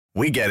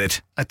We get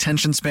it.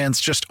 Attention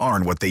spans just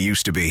aren't what they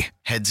used to be.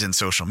 Heads in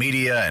social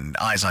media and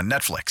eyes on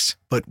Netflix.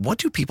 But what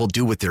do people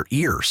do with their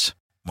ears?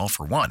 Well,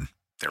 for one,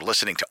 they're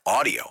listening to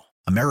audio.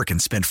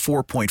 Americans spend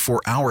 4.4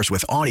 hours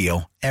with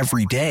audio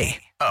every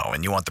day. Oh,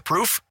 and you want the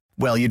proof?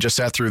 Well, you just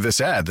sat through this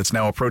ad that's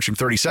now approaching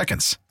 30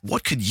 seconds.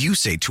 What could you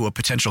say to a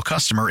potential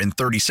customer in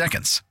 30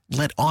 seconds?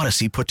 Let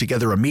Odyssey put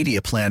together a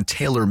media plan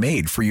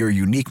tailor-made for your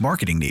unique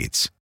marketing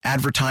needs.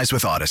 Advertise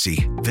with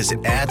Odyssey.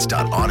 Visit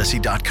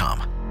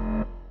ads.odyssey.com.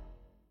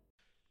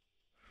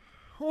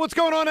 What's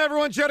going on,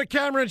 everyone? Joe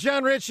DeCamera and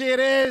John Ritchie. It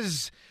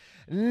is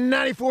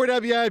 94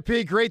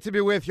 WIP. Great to be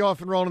with you off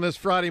and rolling this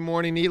Friday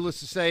morning. Needless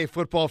to say,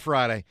 Football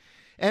Friday.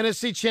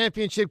 NFC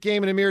Championship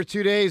game in a mere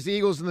 2 days. The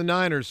Eagles and the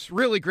Niners.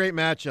 Really great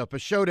matchup. A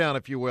showdown,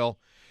 if you will.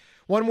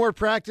 One more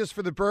practice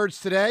for the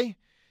Birds today.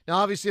 Now,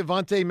 obviously,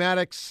 Avonte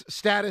Maddox'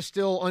 status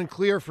still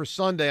unclear for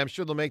Sunday. I'm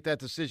sure they'll make that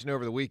decision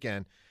over the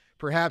weekend.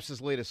 Perhaps as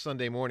late as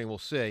Sunday morning. We'll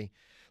see.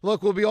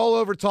 Look, we'll be all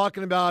over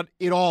talking about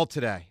it all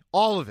today.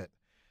 All of it.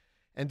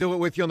 And do it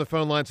with you on the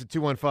phone lines at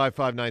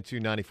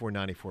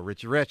 215-592-9494.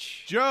 Richie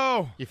Rich.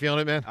 Joe. You feeling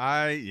it, man?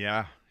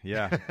 Yeah.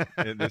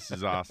 This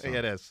is awesome. Yeah,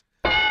 it is.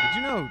 Did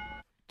you know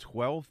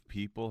 12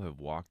 people have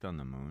walked on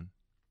the moon?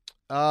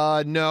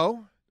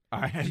 No.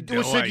 I had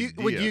no idea.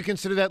 Would you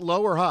consider that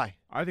low or high?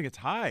 I think it's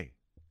high.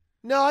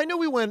 No, I knew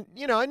we went,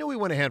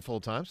 a handful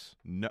of times.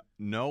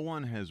 No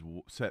one has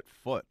set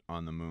foot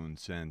on the moon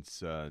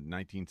since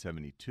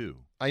 1972.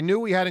 I knew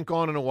we hadn't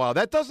gone in a while.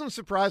 That doesn't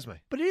surprise me.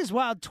 But it is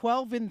wild.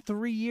 12 in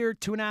 3 years,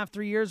 2.5,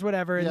 3 years,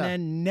 whatever, and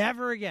then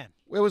never again.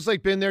 It was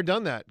like been there,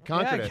 done that.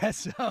 Conquered I it. guess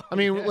so. I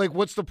mean, like,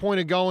 what's the point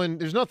of going?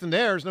 There's nothing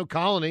there. There's no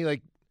colony.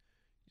 Like,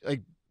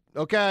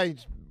 okay,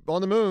 on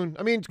the moon.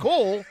 I mean, it's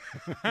cool,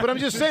 but I'm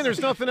just saying there's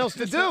nothing else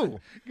to do.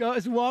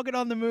 Walking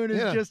on the moon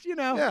is just,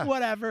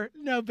 whatever.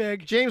 No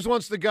big. James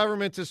wants the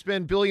government to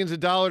spend billions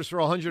of dollars for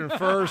 101st,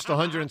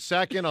 102nd,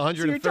 103rd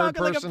So you're talking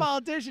person. like a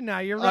politician now.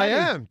 You're right.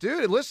 I am.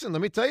 Dude, listen,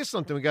 let me tell you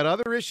something. We got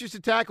other issues to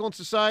tackle in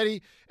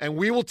society, and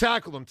we will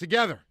tackle them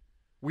together.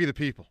 We the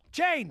people.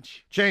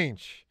 Change.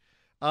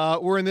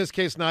 Or in this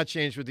case, not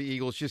change with the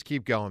Eagles. Just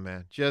keep going,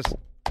 man.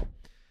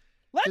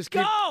 Let's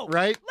go.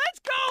 Right? Let's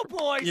go,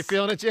 boys. You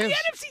feeling it, James? The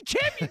NFC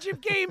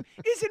Championship game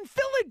is in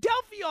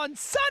Philadelphia on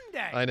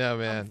Sunday. I know,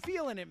 man. I'm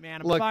feeling it,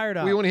 man. I'm Look, fired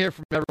up. We want to hear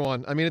from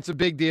everyone. I mean, it's a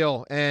big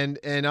deal, and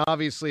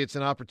obviously it's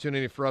an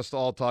opportunity for us to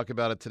all talk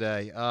about it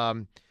today.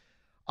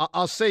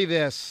 I'll say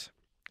this.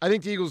 I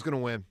think the Eagles are going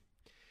to win.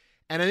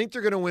 And I think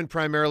they're going to win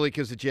primarily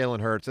because of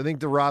Jalen Hurts. I think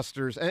the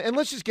rosters, and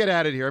let's just get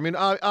at it here. I mean,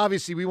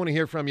 obviously, we want to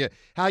hear from you,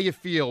 how you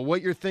feel,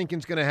 what you're thinking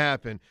is going to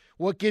happen,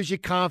 what gives you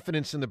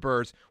confidence in the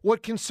Birds,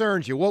 what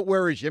concerns you, what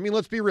worries you. I mean,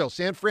 let's be real.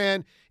 San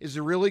Fran is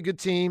a really good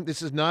team.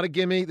 This is not a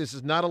gimme. This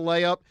is not a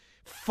layup.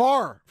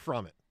 Far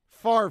from it.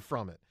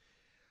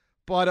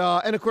 But,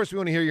 and of course, we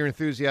want to hear your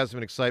enthusiasm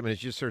and excitement.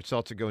 As you just heard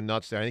Seltzer go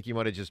nuts there. I think you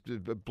might have just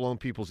blown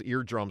people's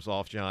eardrums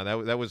off, John.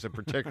 That was a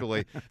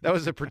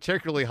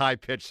particularly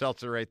high-pitched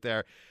Seltzer right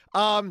there.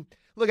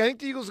 Look, I think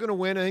the Eagles are going to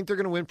win. I think they're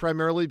going to win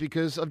primarily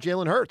because of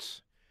Jalen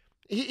Hurts.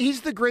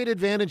 He's the great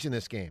advantage in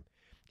this game,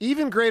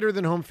 even greater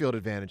than home field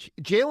advantage.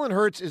 Jalen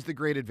Hurts is the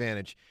great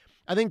advantage.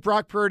 I think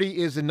Brock Purdy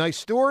is a nice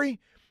story.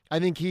 I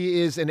think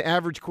he is an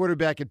average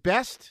quarterback at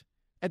best.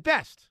 At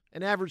best,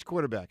 an average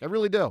quarterback. I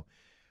really do.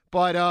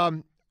 But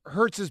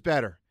Hurts is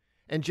better.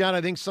 And, John, I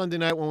think Sunday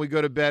night when we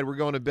go to bed, we're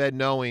going to bed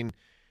knowing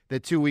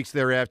that 2 weeks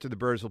thereafter the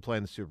Birds will play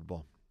in the Super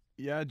Bowl.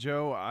 Yeah,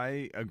 Joe,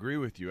 I agree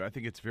with you. I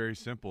think it's very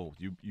simple.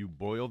 You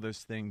boil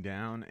this thing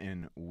down,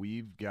 and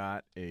we've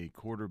got a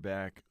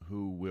quarterback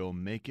who will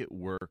make it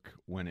work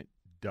when it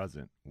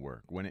doesn't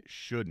work, when it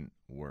shouldn't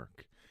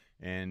work.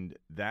 And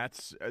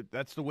that's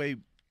the way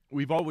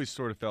we've always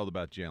sort of felt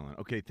about Jalen.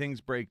 Okay, things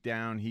break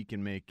down. He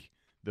can make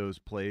those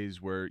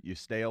plays where you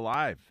stay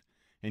alive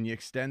and you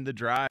extend the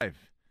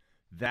drive.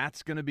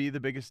 That's going to be the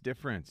biggest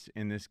difference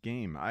in this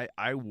game.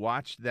 I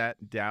watched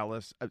that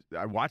Dallas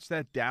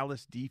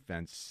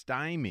defense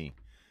stymie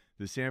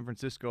the San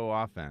Francisco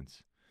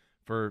offense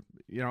for,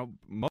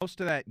 most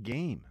of that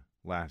game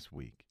last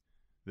week.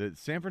 The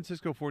San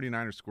Francisco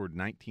 49ers scored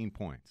 19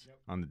 points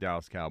on the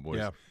Dallas Cowboys.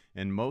 Yep.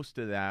 And most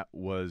of that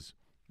was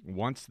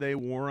once they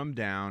wore them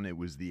down, it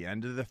was the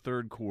end of the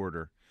third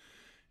quarter.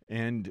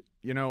 And,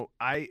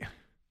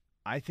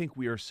 I think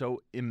we are so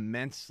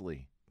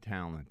immensely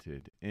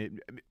talented.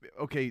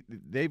 Okay,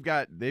 they've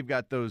got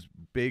those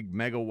big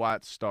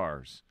megawatt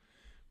stars,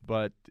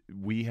 but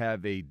we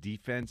have a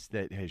defense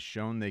that has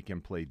shown they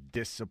can play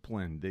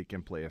disciplined, they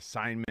can play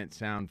assignment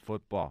sound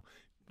football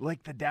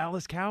like the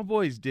Dallas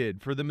Cowboys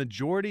did for the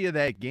majority of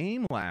that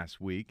game last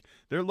week.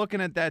 They're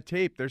looking at that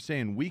tape, they're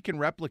saying we can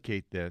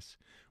replicate this.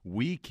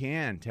 We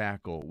can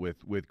tackle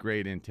with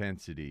great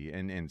intensity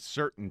and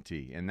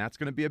certainty, and that's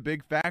going to be a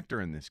big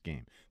factor in this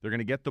game. They're going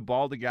to get the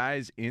ball to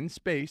guys in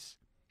space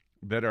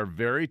that are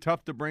very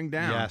tough to bring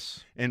down.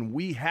 Yes. And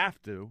we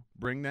have to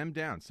bring them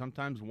down,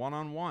 sometimes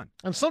one-on-one.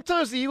 And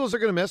sometimes the Eagles are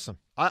going to miss them.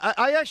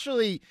 I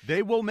actually –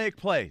 They will make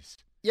plays.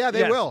 Yeah,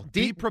 they will.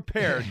 Be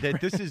prepared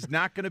that this is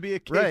not going to be a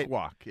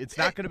cakewalk. It's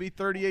not going to be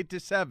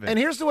 38-7. And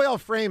here's the way I'll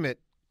frame it.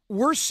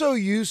 we're so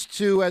used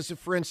to,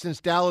 for instance,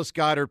 Dallas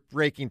Goedert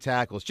breaking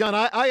tackles. John,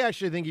 I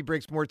actually think he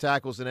breaks more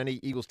tackles than any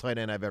Eagles tight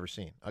end I've ever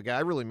seen. Okay, I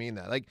really mean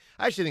that. Like,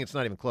 I actually think it's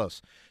not even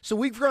close. So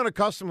we've grown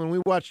accustomed when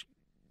we watch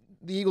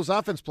the Eagles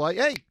offense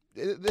play,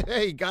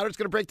 hey, Goddard's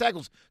going to break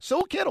tackles. So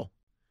will Kittle.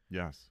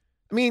 Yes.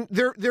 I mean,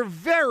 they're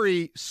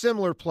very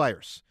similar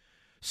players.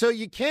 So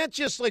you can't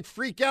just, like,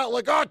 freak out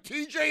like, oh,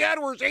 T.J.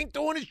 Edwards ain't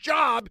doing his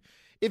job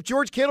if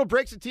George Kittle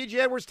breaks a T.J.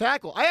 Edwards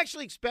tackle. I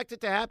actually expect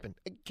it to happen,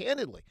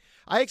 candidly.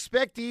 I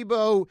expect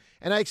Debo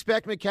and I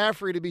expect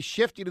McCaffrey to be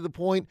shifty to the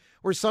point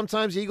where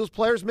sometimes Eagles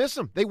players miss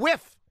them. They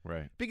whiff.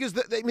 Right. Because,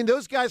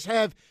 those guys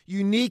have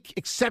unique,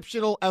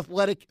 exceptional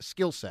athletic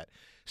skill set.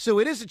 So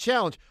it is a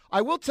challenge.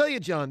 I will tell you,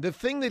 John, the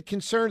thing that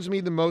concerns me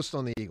the most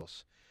on the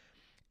Eagles,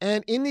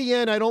 and in the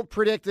end, I don't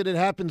predict that it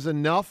happens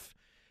enough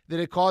that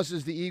it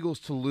causes the Eagles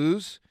to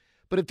lose.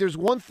 But if there's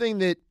one thing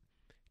that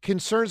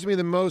concerns me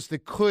the most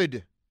that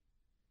could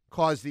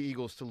cause the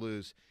Eagles to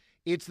lose,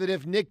 it's that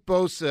if Nick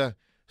Bosa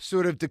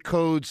sort of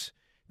decodes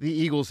the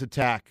Eagles'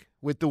 attack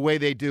with the way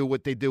they do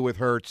what they do with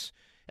Hurts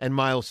and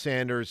Miles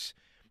Sanders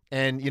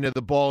and,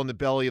 the ball in the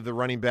belly of the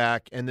running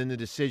back, and then the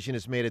decision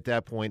is made at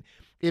that point.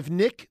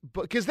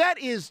 Because that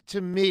is, to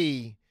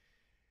me,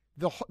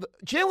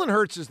 Jalen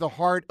Hurts is the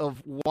heart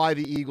of why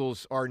the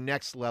Eagles are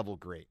next level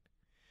great.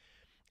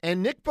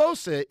 And Nick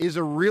Bosa is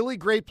a really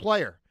great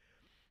player.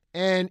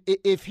 And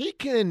if he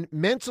can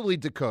mentally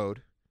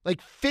decode,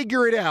 like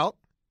figure it out,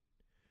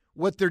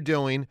 what they're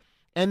doing,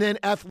 and then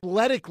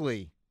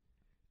athletically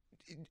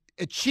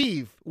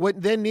achieve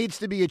what then needs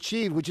to be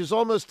achieved, which is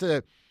almost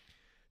to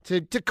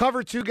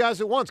cover two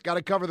guys at once. Got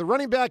to cover the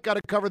running back, got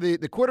to cover the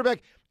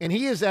quarterback, and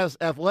he is as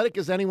athletic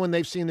as anyone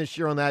they've seen this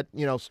year on that,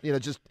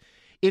 just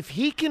if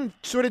he can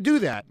sort of do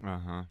that,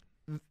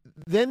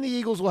 then the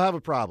Eagles will have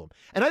a problem.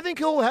 And I think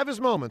he'll have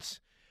his moments,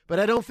 but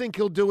I don't think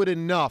he'll do it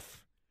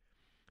enough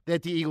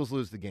that the Eagles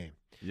lose the game.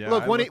 Yeah,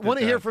 look, want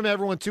to hear from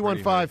everyone,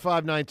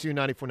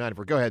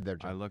 215-592-9494. Go ahead there,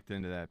 John. I looked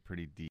into that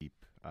pretty deep,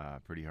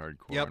 pretty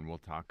hardcore, and we'll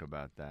talk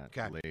about that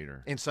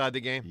later. Inside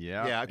the game?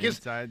 Yeah,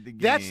 inside the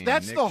game.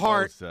 That's Nick the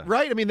heart, Bosa.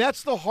 right? I mean,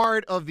 that's the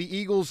heart of the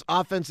Eagles'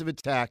 offensive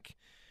attack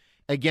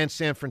against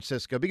San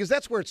Francisco, because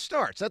that's where it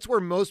starts. That's where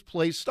most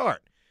plays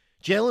start.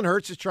 Jalen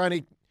Hurts is trying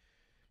to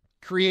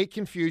create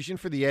confusion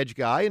for the edge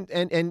guy,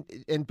 and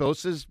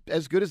Bosa's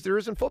as good as there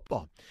is in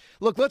football.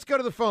 Look, let's go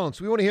to the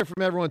phones. We want to hear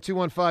from everyone,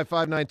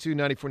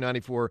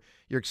 215-592-9494.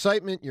 Your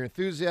excitement, your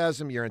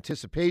enthusiasm, your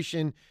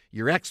anticipation,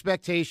 your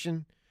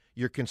expectation,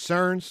 your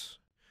concerns,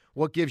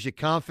 what gives you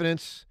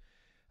confidence.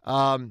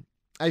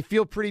 I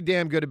feel pretty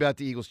damn good about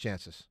the Eagles'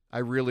 chances. I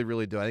really,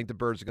 really do. I think the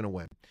Birds are going to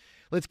win.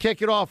 Let's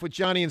kick it off with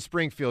Johnny in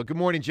Springfield. Good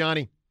morning,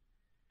 Johnny.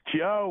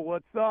 Joe,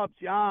 what's up?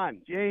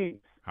 John,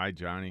 James. Hi,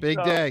 Johnny. Big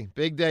day,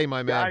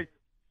 my man. Guys,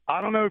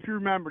 I don't know if you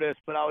remember this,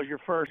 but I was your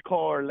first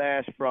caller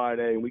last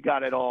Friday, and we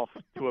got it off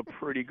to a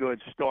pretty good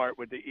start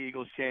with the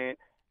Eagles chant.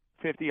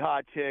 50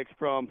 hot chicks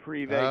from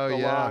Privé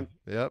Salon.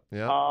 Yep.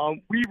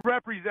 We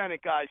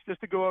represented, guys,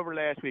 just to go over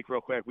last week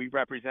real quick, we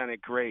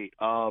represented great.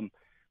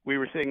 We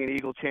were singing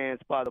Eagle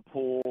chants by the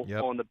pool,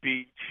 on the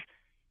beach.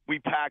 We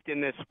packed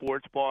in this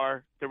sports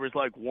bar. There was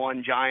like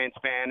one Giants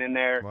fan in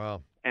there.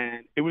 Wow.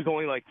 And it was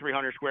only like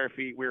 300 square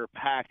feet. We were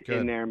packed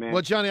in there, man.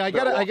 Well, Johnny, I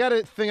got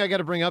a thing I got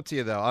to bring up to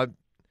you, though. I'm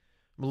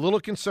a little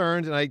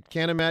concerned, and I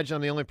can't imagine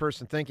I'm the only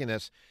person thinking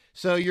this.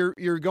 So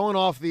you're going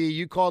off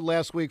you called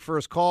last week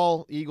first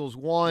call, Eagles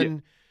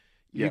won.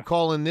 Yeah. You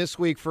call in this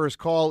week first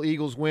call,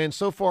 Eagles win.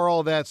 So far,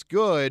 all that's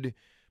good.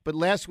 But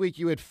last week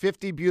you had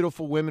 50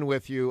 beautiful women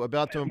with you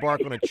about to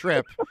embark on a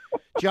trip.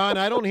 John,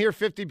 I don't hear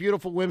 50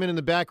 beautiful women in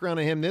the background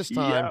of him this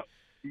time.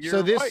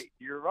 Yeah,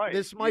 you're right.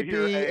 This might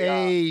be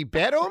a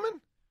bad omen?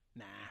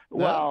 Nah.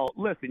 Well,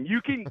 listen,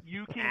 you can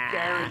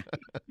guarantee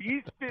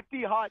these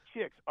 50 hot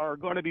chicks are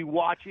going to be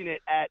watching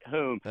it at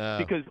home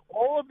because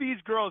all of these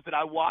girls that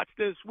I watched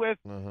this with,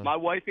 my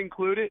wife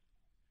included,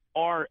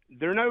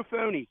 they're no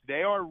phonies.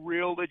 They are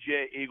real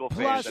legit Eagle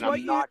fans.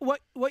 Plus,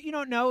 what you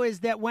don't know is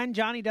that when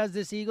Johnny does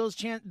this Eagles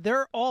chant,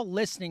 they're all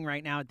listening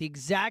right now at the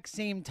exact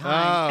same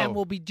time, and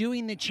we'll be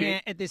doing the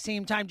chant at the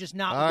same time, just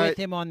not with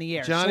him on the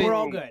air. Johnny, so we're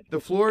all good.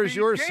 The floor is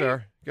yours, James,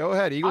 sir. Go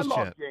ahead, Eagles I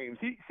love chant. James.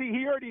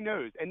 He already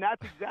knows, and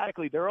that's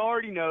exactly. They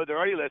already know. They're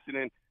already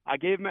listening. I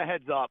gave him a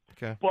heads up.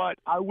 Okay. But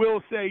I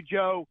will say,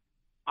 Joe,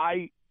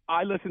 I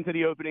listened to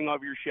the opening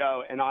of your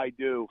show, and I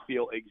do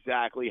feel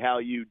exactly how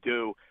you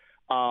do.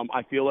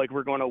 I feel like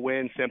we're going to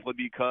win simply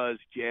because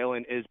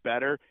Jalen is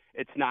better.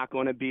 It's not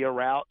going to be a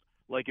rout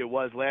like it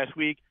was last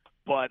week.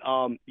 But,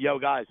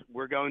 guys,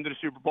 we're going to the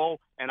Super Bowl,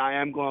 and I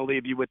am going to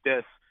leave you with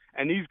this.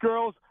 And these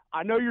girls,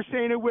 I know you're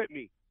saying it with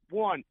me.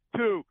 1,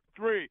 2,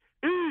 3.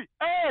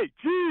 E-A-G-L-E-S,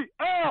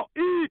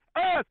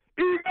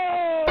 Eagles!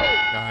 All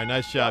right,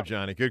 nice job,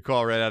 Johnny. Good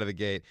call right out of the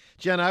gate.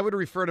 Jen, I would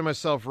refer to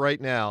myself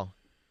right now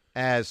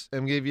as, I'm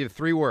going to give you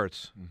 3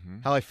 words,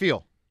 how I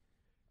feel.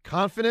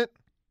 Confident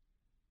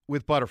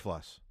with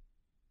butterflies.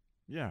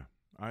 Yeah,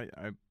 I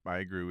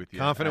agree with you.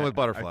 Confident with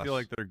butterflies. I feel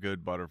like they're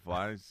good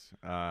butterflies.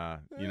 The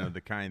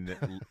kind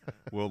that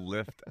will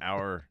lift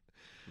our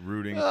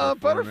rooting.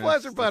 Butterflies are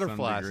performance to some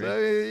butterflies.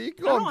 degree.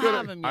 You I don't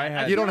have him yet.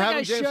 I You don't feel have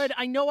like him, I James? should.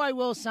 I know I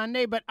will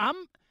Sunday, but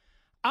I'm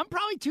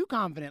probably too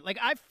confident. Like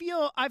I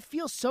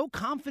feel so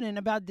confident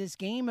about this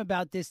game,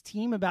 about this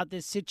team, about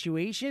this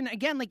situation.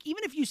 Again, like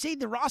even if you say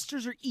the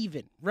rosters are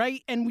even,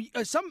 right? And we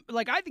I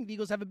think the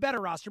Eagles have a better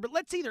roster, but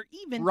let's say they're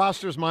even.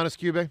 Rosters minus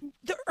QB.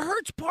 The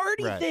Hurts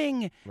party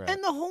thing Right.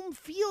 and the home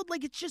field,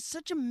 like it's just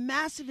such a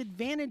massive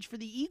advantage for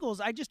the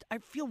Eagles. I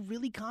feel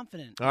really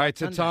confident. All right,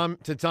 to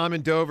Tom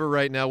in Dover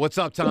right now. What's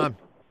up, Tom?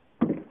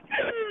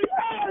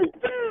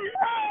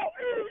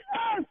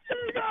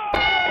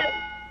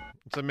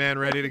 It's a man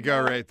ready to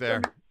go right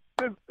there.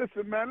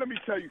 Listen, man, let me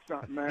tell you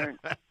something, man.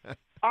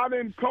 I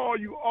didn't call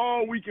you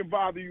all week and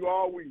bother you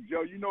all week,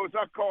 Joe. You notice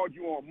I called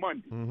you on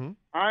Monday. Mm-hmm.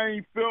 I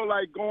ain't feel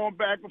like going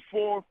back and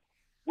forth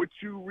with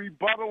you,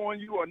 rebuttal on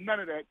you, or none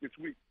of that this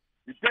week.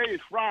 Today is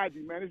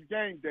Friday, man. It's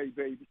game day,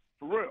 baby.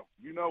 For real.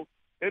 You know,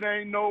 it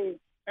ain't no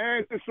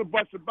ands or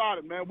buts about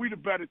it, man. We the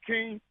better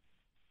team.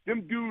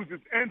 Them dudes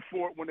is in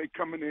for it when they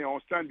come in here on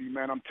Sunday,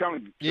 man. I'm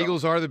telling you.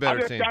 Eagles are the better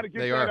I just team. gotta get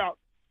They that are. out.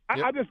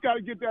 Yep. I just got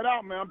to get that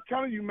out, man. I'm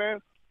telling you, man.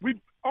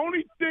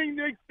 Only thing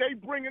they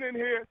bringing in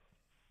here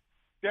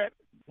that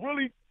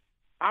really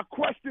I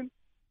question,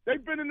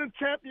 they've been in the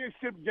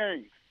championship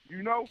games,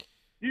 you know?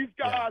 These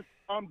guys,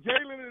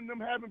 Jalen and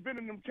them haven't been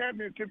in them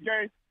championship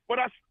games, but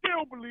I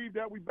still believe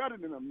that we better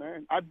than them,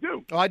 man. I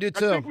do. Oh, I do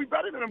too. I think we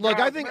better than them. Look,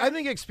 guys, I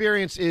think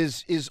experience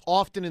is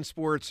often in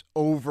sports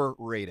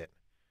overrated.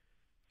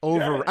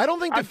 Yeah, I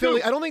don't think the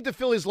do.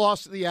 Phillies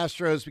lost to the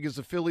Astros because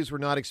the Phillies were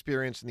not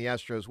experienced and the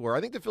Astros were.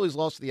 I think the Phillies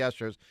lost to the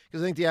Astros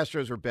because I think the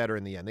Astros were better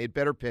in the end. They had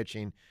better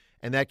pitching,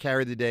 and that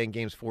carried the day in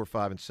games 4,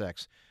 5, and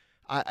 6.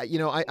 I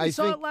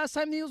saw think it last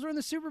time the Eagles were in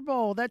the Super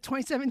Bowl. That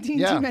 2017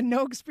 Yeah. team had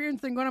no experience.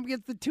 They're going up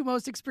against the two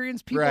most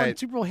experienced people in Right.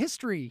 Super Bowl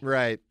history.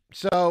 right.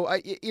 So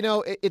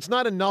it's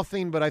not a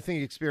nothing, but I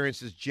think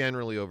experience is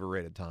generally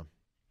overrated. Tom,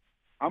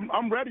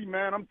 I'm ready,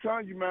 man. I'm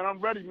telling you, man.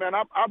 I'm ready, man.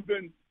 I've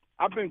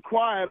been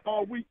quiet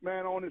all week,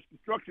 man, on this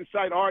construction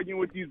site arguing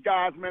with these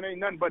guys, man. Ain't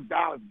nothing but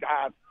Dallas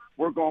guys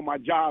work on my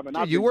job, and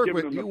Dude, you work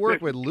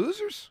with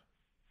losers.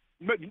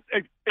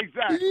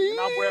 Exactly. And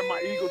I wear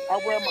my Eagles.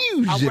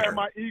 I wear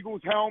my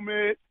Eagles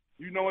helmet,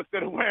 you know,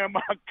 instead of wearing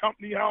my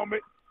company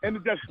helmet, and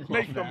it just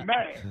makes them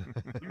mad.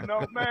 You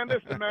know, man.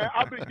 Listen, man.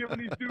 I've been giving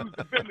these dudes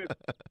the business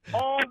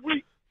all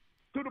week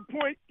to the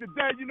point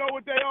today. You know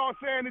what they all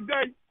saying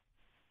today?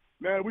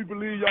 Man, we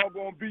believe y'all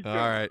gonna beat them.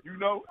 All right. You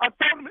know, I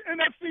told them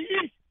the NFC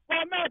East.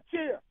 Why not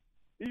cheer?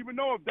 Even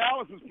though if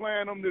Dallas was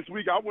playing them this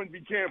week, I wouldn't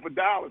be cheering for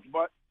Dallas.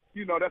 But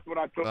you know, that's what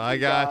I told. I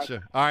got you.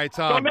 All right,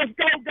 Tom. So let's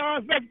go,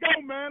 guys. Let's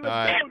go, man.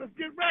 Let's go. Let's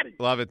get ready.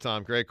 Love it,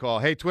 Tom. Great call.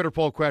 Hey, Twitter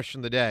poll question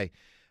of the day.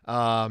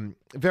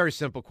 Very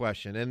simple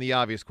question and the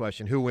obvious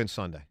question. Who wins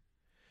Sunday?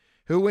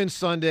 Who wins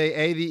Sunday?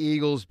 A, the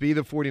Eagles. B,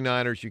 the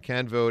 49ers. You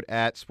can vote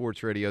at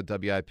Sports Radio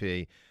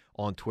WIP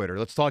on Twitter.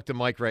 Let's talk to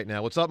Mike right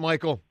now. What's up,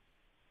 Michael?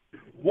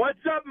 What's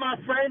up, my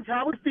friends?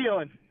 How we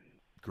feeling?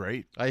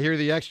 Great. I hear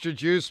the extra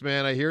juice,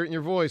 man. I hear it in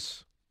your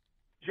voice.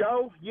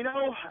 Joe, you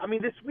know, I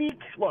mean, this week,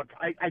 look,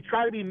 I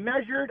try to be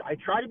measured. I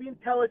try to be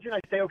intelligent. I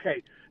say,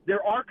 okay,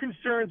 there are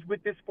concerns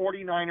with this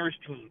 49ers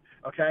team,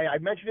 okay? I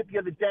mentioned it the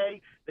other day.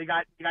 They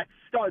got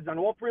studs on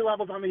all three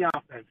levels on the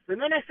offense.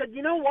 And then I said,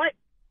 you know what?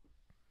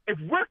 If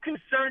we're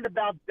concerned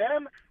about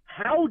them,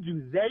 how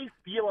do they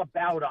feel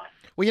about us?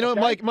 Well, you know,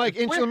 Okay? Mike,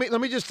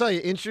 let me just tell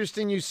you,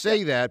 interesting you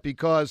say that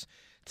because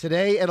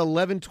today at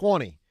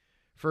 11:20,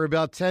 for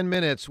about 10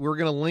 minutes, we're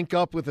going to link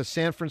up with a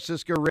San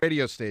Francisco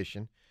radio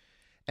station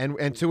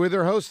and two of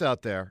their hosts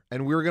out there,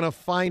 and we're going to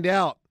find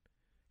out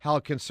how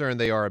concerned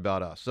they are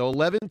about us. So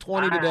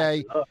 11:20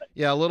 today,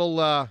 yeah, a little.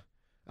 I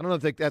don't know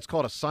if that's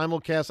called a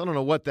simulcast. I don't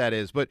know what that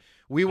is, but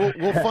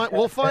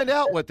we'll find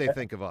out what they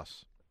think of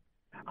us.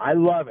 I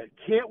love it.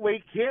 Can't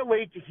wait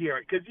to hear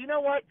it. Because you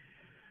know what,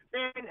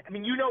 man, I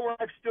mean, you know where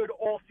I've stood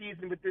all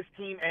season with this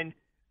team, and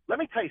let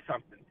me tell you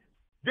something.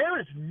 There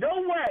is no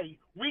way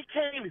we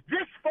came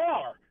this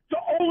far to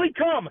only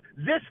come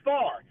this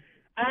far.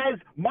 As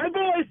my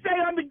boys say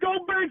on the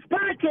Go Birds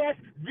podcast,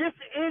 this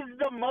is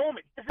the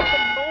moment. This is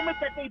the moment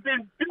that they've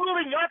been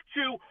building up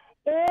to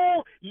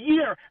all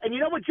year. And you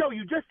know what, Joe,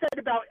 you just said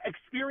about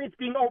experience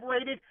being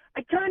overrated.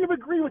 I kind of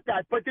agree with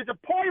that, but there's a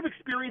part of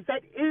experience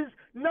that is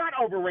not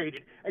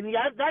overrated. And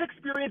that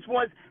experience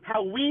was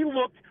how we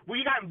looked.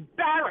 We got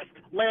embarrassed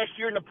last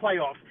year in the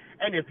playoffs.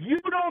 And if you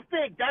don't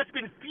think that's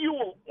been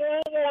fuel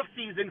all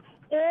season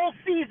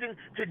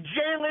to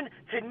Jalen,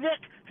 to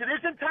Nick, to this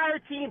entire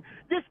team,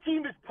 this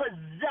team is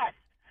possessed.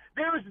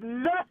 There is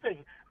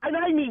nothing, and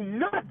I mean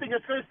nothing,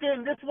 that's going to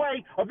stand this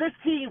way of this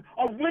team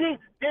of winning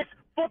this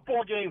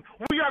football game.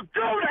 We are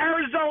going to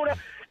Arizona,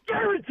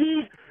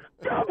 guaranteed.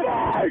 Come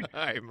on! All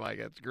right, Mike,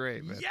 that's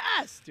great, man.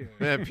 Yes, dude.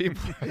 Man,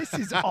 people. This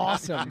is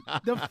awesome.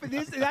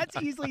 That's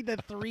easily the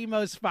three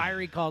most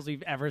fiery calls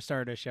we've ever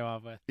started a show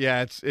off with.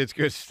 Yeah, it's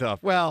good stuff.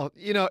 Well,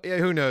 you know,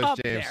 who knows, Up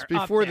James? there,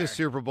 Before up the there.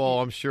 Super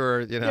Bowl, I'm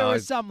sure, you know. There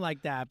was something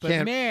like that, but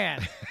can't-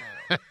 man,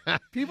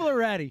 people are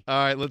ready.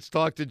 All right, let's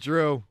talk to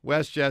Drew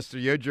Westchester.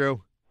 Yo,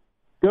 Drew.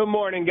 Good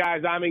morning,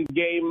 guys. I'm in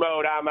game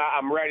mode.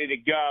 I'm ready to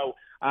go.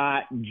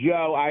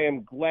 Joe, I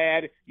am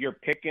glad you're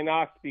picking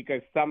us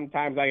because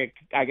sometimes I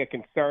get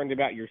concerned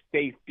about your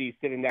safety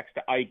sitting next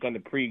to Ike on the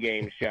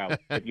pregame show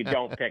if you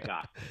don't pick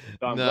us.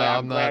 So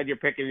I'm glad you're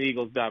picking the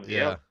Eagles W.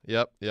 Yeah.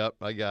 Yep.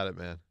 I got it,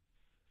 man.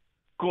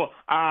 Cool.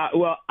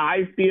 Well,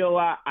 I feel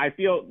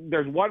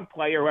there's one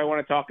player who I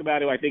want to talk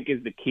about who I think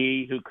is the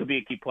key, who could be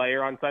a key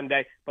player on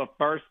Sunday. But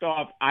first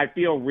off, I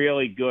feel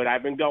really good.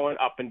 I've been going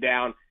up and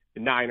down the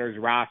Niners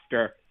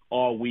roster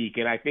all week,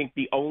 and I think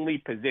the only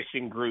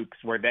position groups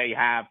where they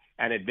have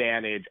an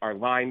advantage are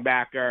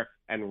linebacker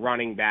and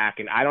running back,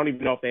 and I don't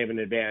even know if they have an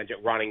advantage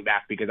at running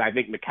back because I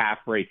think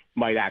McCaffrey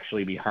might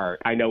actually be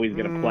hurt. I know he's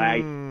going to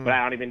play, but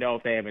I don't even know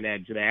if they have an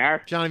edge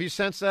there. John, have you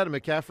sensed that, a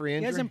McCaffrey injury?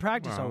 He hasn't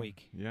practiced all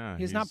week. Yeah.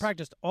 He has not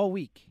practiced all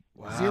week.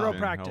 Wow. Zero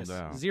Been practice.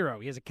 held out. Zero.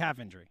 He has a calf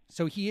injury.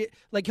 So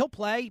he'll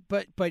play,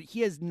 but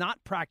he has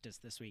not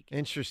practiced this week.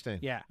 Interesting.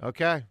 Yeah.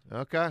 Okay.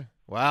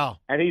 Wow.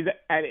 And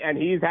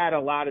he's had a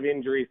lot of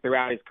injuries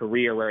throughout his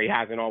career where he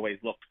hasn't always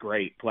looked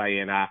great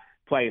playing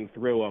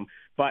through them.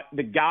 But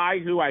the guy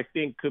who I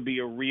think could be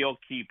a real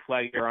key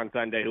player on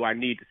Sunday, who I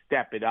need to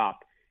step it up,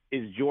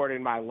 is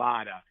Jordan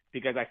Mailata,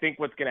 because I think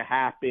what's going to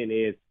happen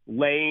is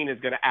Lane is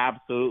going to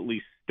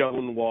absolutely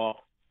stonewall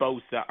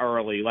Bosa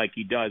early like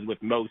he does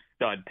with most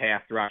stud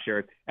pass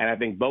rushers. And I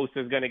think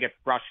Bosa's going to get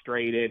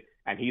frustrated,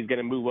 and he's going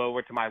to move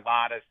over to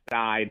Mailata's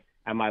side,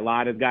 and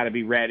Mailata's got to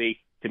be ready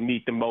to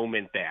meet the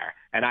moment there.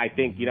 And I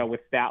think,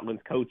 with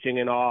Stoutland's coaching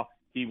and all,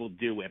 he will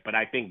do it. But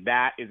I think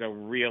that is a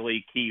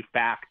really key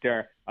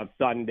factor of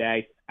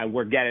Sunday, and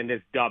we're getting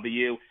this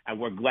W, and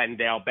we're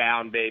Glendale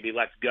bound, baby.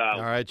 Let's go.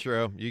 All right,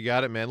 Drew. You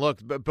got it, man. Look,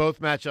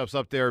 both matchups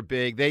up there are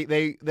big.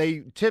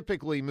 They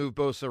typically move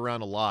Bosa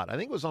around a lot. I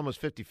think it was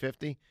almost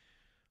 50-50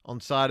 on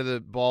side of the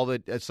ball,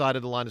 side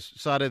of the line,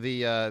 side of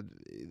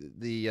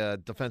the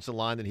defensive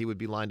line that he would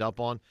be lined up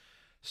on.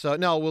 So,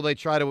 no, will they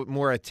try to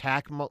more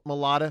attack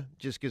Mailata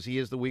just because he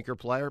is the weaker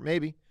player?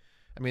 Maybe.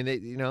 I mean,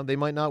 they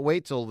might not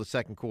wait till the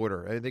second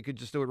quarter. They could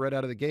just do it right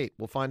out of the gate.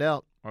 We'll find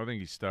out. I think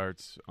he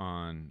starts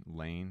on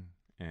Lane,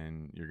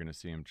 and you're going to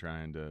see him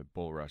trying to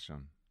bull rush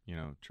him,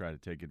 try to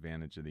take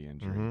advantage of the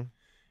injury.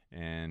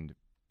 Mm-hmm. And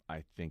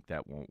I think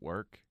that won't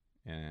work,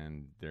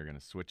 and they're going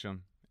to switch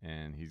him,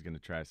 and he's going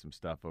to try some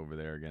stuff over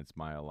there against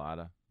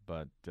Mailata.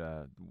 But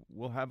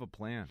we'll have a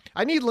plan.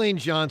 I need Lane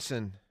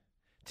Johnson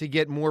to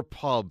get more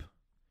pub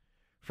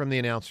from the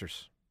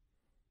announcers.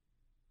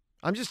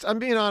 I'm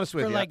being honest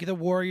with you. For like the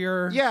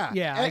Warrior. Yeah.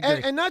 I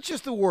agree. And not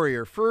just the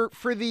Warrior, for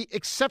the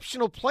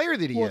exceptional player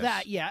that he is.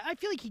 I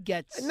feel like he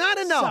gets not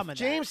enough, some of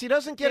James. That. He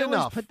doesn't get they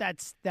enough. Put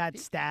that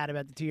stat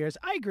about the 2 years.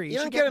 I agree. He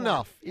doesn't get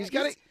enough. He's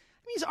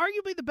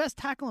arguably the best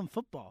tackle in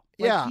football.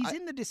 He's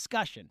in the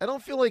discussion. I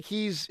don't feel like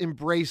he's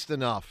embraced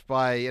enough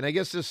by, and I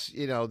guess this,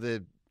 it's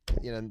the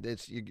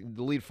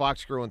lead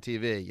Fox crew on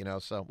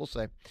TV, so we'll see.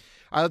 All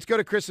right, let's go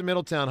to Chris in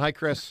Middletown. Hi,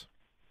 Chris.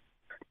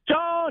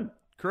 John!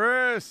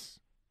 Chris!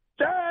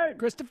 Dave!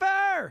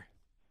 Christopher!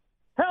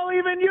 Hell,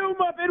 even you,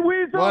 Muppet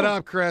Weasel! What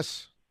up,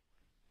 Chris?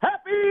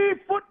 Happy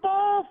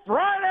Football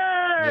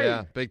Friday!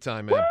 Yeah, big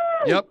time, man.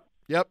 Woo!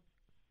 Yep.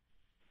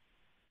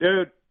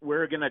 Dude,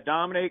 we're going to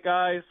dominate,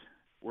 guys.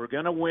 We're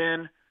going to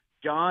win.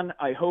 John,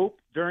 I hope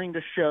during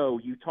the show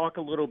you talk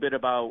a little bit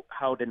about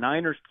how the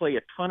Niners play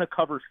a ton of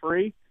covers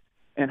free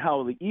and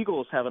how the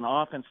Eagles have an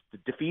offense to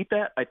defeat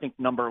that. I think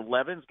number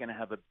 11 is going to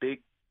have a big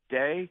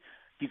day.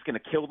 He's going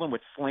to kill them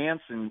with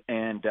slants and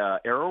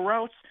arrow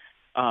routes.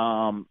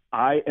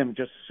 I am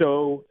just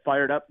so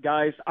fired up,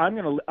 guys. I'm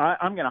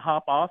gonna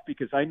hop off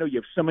because I know you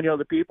have so many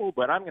other people,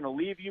 but I'm going to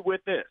leave you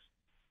with this.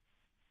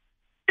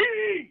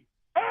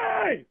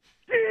 EAGLES!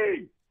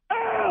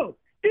 Eagles!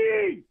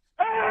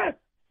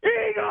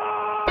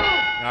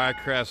 All right,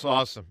 Chris,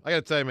 awesome. I got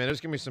to tell you, man, there's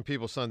going to be some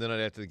people Sunday night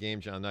after the game,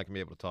 John, not going to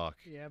be able to talk.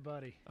 Yeah,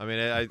 buddy. I mean,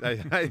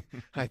 I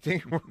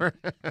think we're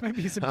 – Might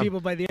be some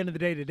people by the end of the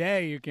day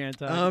today you can't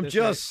talk. I'm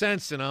just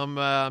sensing.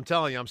 I'm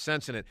telling you, I'm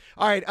sensing it.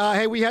 All right,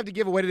 hey, we have to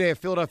give away today a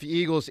Philadelphia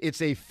Eagles.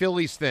 It's a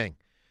Phillies thing.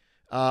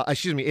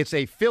 It's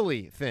a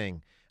Philly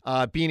thing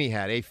beanie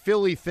hat. A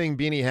Philly thing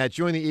beanie hat.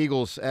 Join the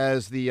Eagles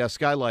as the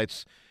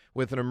skylights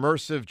with an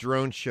immersive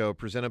drone show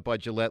presented by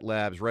Gillette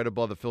Labs right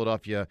above the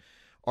Philadelphia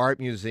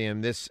Art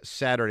Museum this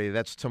Saturday.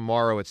 That's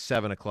tomorrow at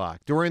 7 o'clock.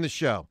 During the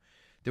show,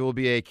 there will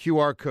be a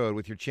QR code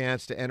with your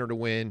chance to enter to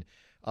win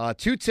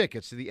 2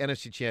 tickets to the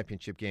NFC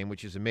Championship game,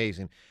 which is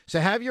amazing. So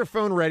have your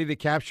phone ready to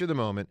capture the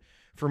moment.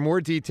 For more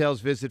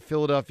details, visit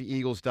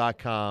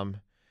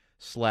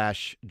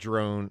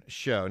PhiladelphiaEagles.com/drone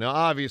show. Now,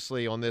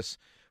 obviously, on this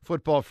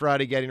Football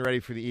Friday, getting ready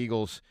for the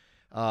Eagles,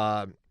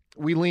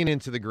 we lean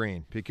into the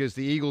green because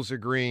the Eagles are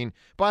green.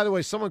 By the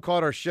way, someone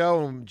caught our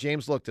show, and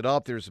James looked it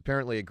up. There's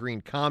apparently a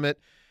green comet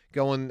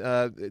going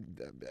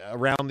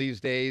around these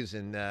days,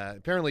 and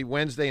apparently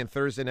Wednesday and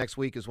Thursday next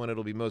week is when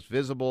it'll be most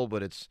visible,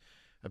 but it's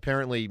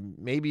apparently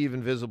maybe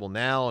even visible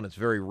now, and it's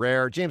very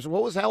rare. James,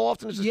 how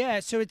often is this?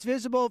 Yeah, so it's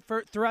visible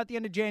throughout the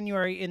end of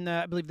January in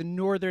I believe, the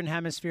northern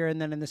hemisphere,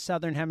 and then in the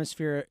southern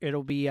hemisphere,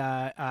 it'll be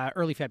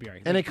early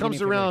February. And it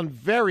comes around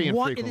very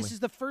infrequently. This is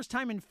the first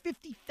time in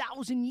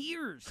 50,000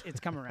 years it's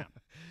come around.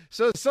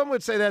 So some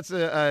would say that's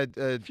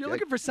if you're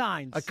looking for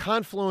signs, a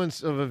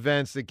confluence of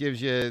events that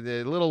gives you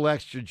a little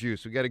extra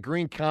juice. We got a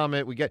green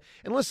comet.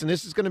 And listen,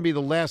 this is going to be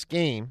the last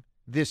game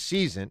this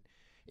season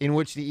in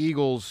which the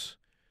Eagles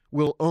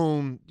will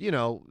own,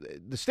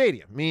 the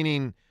stadium.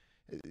 Meaning,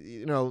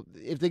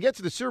 if they get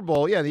to the Super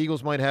Bowl, the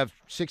Eagles might have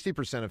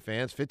 60% of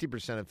fans,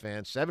 50% of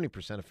fans,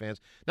 70% of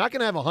fans. Not going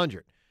to have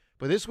 100.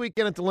 But this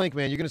weekend at the Link,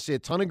 man, you're going to see a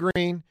ton of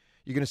green.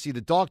 You're going to see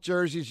the Doc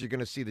jerseys. You're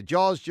going to see the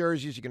Jaws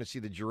jerseys. You're going to see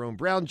the Jerome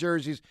Brown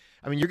jerseys.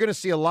 I mean, you're going to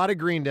see a lot of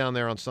green down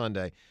there on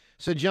Sunday.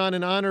 So, John,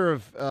 in honor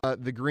of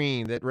the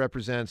green that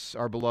represents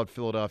our beloved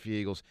Philadelphia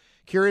Eagles,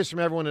 curious from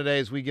everyone today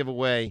as we give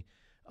away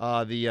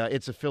the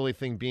It's a Philly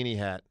Thing beanie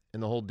hat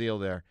and the whole deal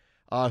there.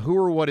 Who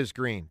or what is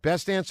green?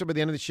 Best answer by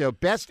the end of the show.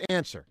 Best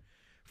answer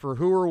for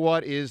who or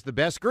what is the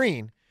best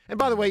green. And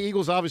by the way,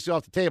 Eagles obviously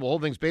off the table. Whole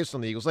thing's based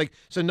on the Eagles.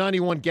 So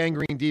 91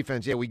 gangrene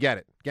defense. Yeah, we get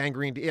it.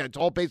 Gangrene. Yeah, it's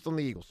all based on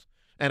the Eagles.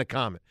 And a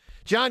comment.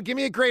 John, give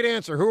me a great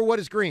answer. Who or what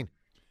is green?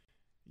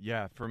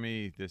 Yeah, for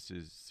me, this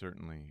is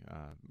certainly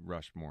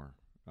Rushmore.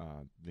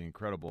 The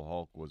Incredible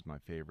Hulk was my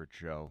favorite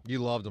show. You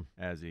loved him.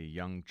 As a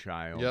young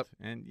child. Yep.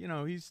 And,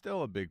 he's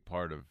still a big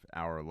part of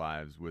our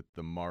lives with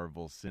the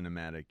Marvel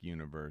Cinematic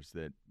Universe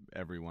that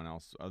everyone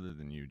else other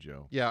than you,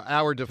 Joe. Yeah,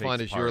 our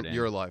defined as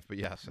your life, but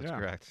yes, that's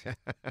correct.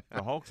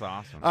 The Hulk's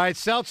awesome. All right,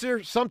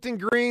 Seltzer, something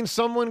green,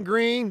 someone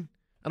green.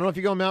 I don't know if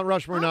you go Mount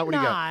Rushmore or not. What do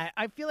you got?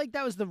 I feel like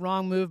that was the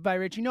wrong move by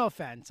Richie. No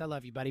offense. I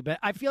love you, buddy. But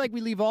I feel like we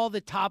leave all the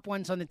top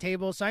ones on the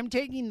table. So I'm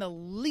taking the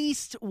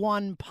least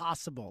one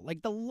possible,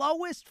 like the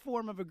lowest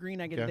form of a green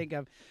I can think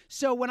of.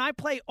 So when I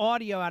play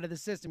audio out of the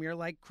system, you're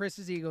like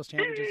Chris's Eagles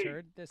chant. We just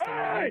heard this thing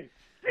right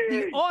here.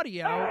 The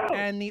audio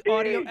and the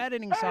audio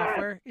editing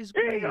software is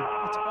green.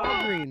 It's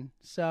all green.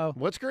 So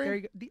what's green? There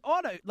you go. The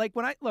audio, like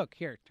when I look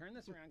here, turn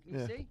this around. Can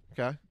you see?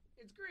 Okay.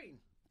 It's green.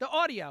 The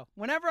audio.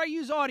 Whenever I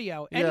use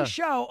audio, any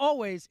show,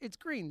 always, it's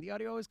green. The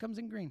audio always comes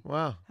in green.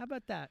 Wow. How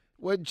about that?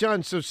 Well,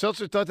 John, so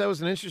Seltzer thought that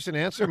was an interesting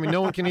answer? I mean,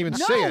 no one can even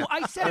say it. No,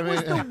 I said it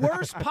was the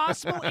worst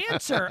possible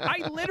answer. I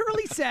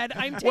literally said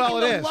I'm taking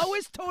the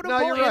lowest totem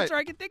pole answer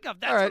I can think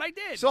of. That's what I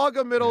did. So I'll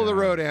go middle of the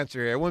road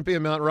answer here. It wouldn't be a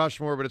Mount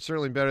Rushmore, but it's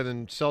certainly better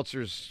than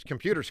Seltzer's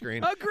computer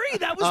screen. Agree.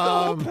 That was the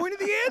whole point of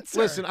the answer.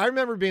 Listen, I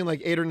remember being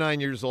like 8 or 9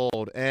 years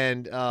old,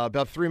 and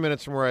about 3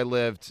 minutes from where I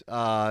lived,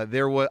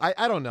 there was,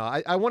 I don't know,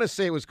 I want to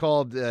say it was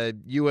called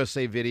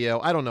USA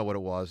Video. I don't know what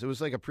it was. It was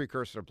like a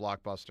precursor to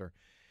Blockbuster.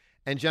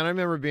 And, John, I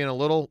remember being a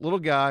little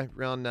guy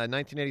around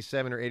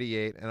 1987 or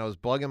 88, and I was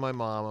bugging my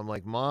mom. I'm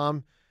like,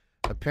 Mom,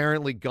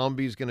 apparently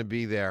Gumby's going to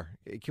be there.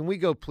 Can we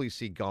go please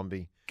see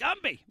Gumby?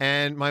 Gumby!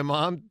 And my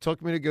mom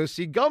took me to go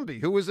see Gumby,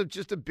 who was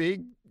just a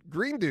big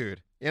green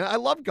dude. I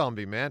love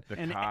Gumby, man. The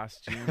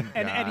costume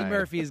And Eddie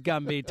Murphy's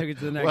Gumby took it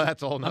to the next. Well,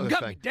 that's a whole nother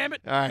thing. Gumby, damn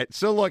it. All right,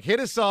 so look, hit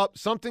us up.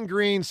 Something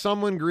green,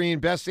 someone green.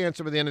 Best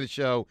answer by the end of the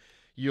show.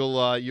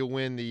 You'll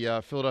win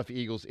the Philadelphia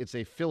Eagles. It's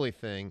a Philly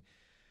thing.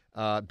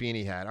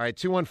 Beanie hat. All right,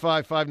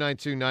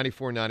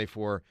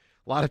 215-592-9494. A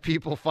lot of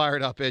people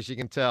fired up, as you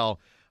can tell.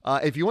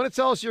 If you want to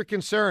tell us your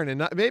concern,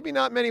 and maybe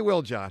not many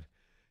will, John,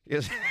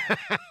 is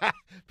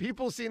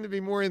people seem to be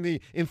more in the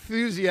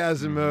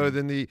enthusiasm mode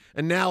than the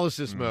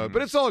analysis mode.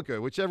 But it's all good.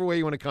 Whichever way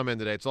you want to come in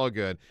today, it's all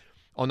good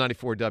on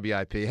 94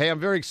 WIP. Hey, I'm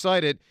very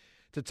excited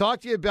to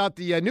talk to you about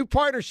the new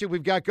partnership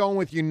we've got going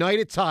with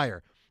United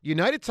Tire.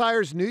 United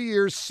Tire's New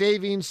Year's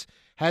savings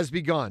has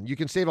begun. You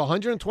can save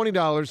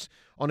 $120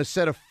 on a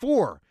set of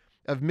 4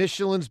 of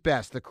Michelin's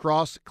Best, the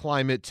Cross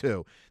Climate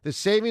 2. The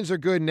savings are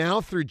good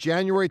now through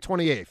January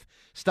 28th.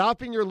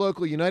 Stop in your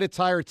local United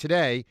Tire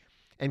today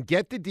and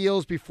get the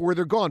deals before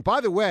they're gone.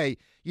 By the way,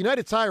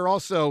 United Tire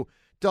also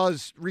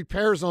does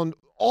repairs on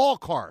all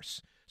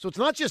cars. So it's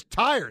not just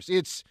tires.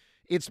 It's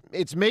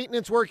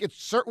maintenance work.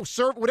 It's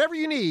whatever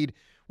you need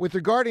with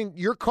regarding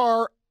your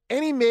car,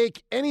 any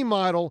make, any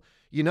model,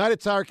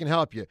 United Tire can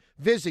help you.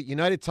 Visit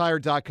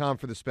UnitedTire.com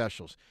for the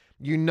specials.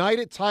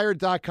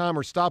 UnitedTire.com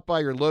or stop by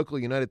your local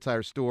United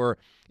Tire store.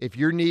 If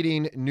you're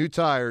needing new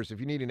tires, if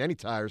you're needing any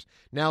tires,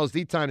 now is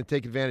the time to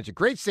take advantage of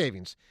great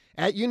savings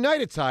at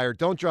United Tire.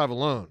 Don't drive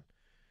alone.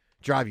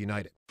 Drive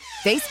United.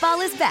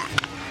 Baseball is back,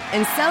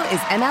 and so is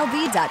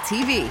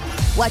MLB.tv.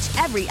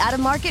 Watch every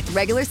out-of-market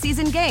regular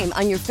season game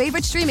on your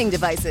favorite streaming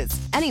devices,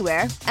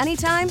 anywhere,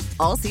 anytime,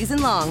 all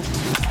season long.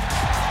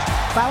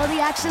 Follow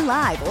the action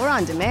live or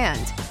on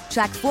demand.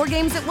 Track 4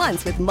 games at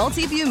once with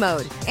multi-view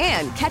mode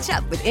and catch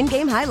up with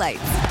in-game highlights.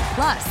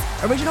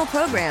 Plus, original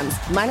programs,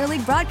 minor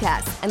league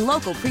broadcasts, and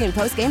local pre- and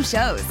post-game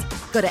shows.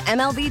 Go to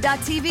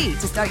MLB.tv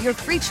to start your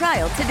free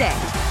trial today.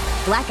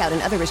 Blackout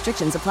and other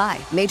restrictions apply.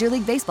 Major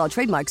League Baseball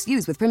trademarks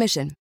used with permission.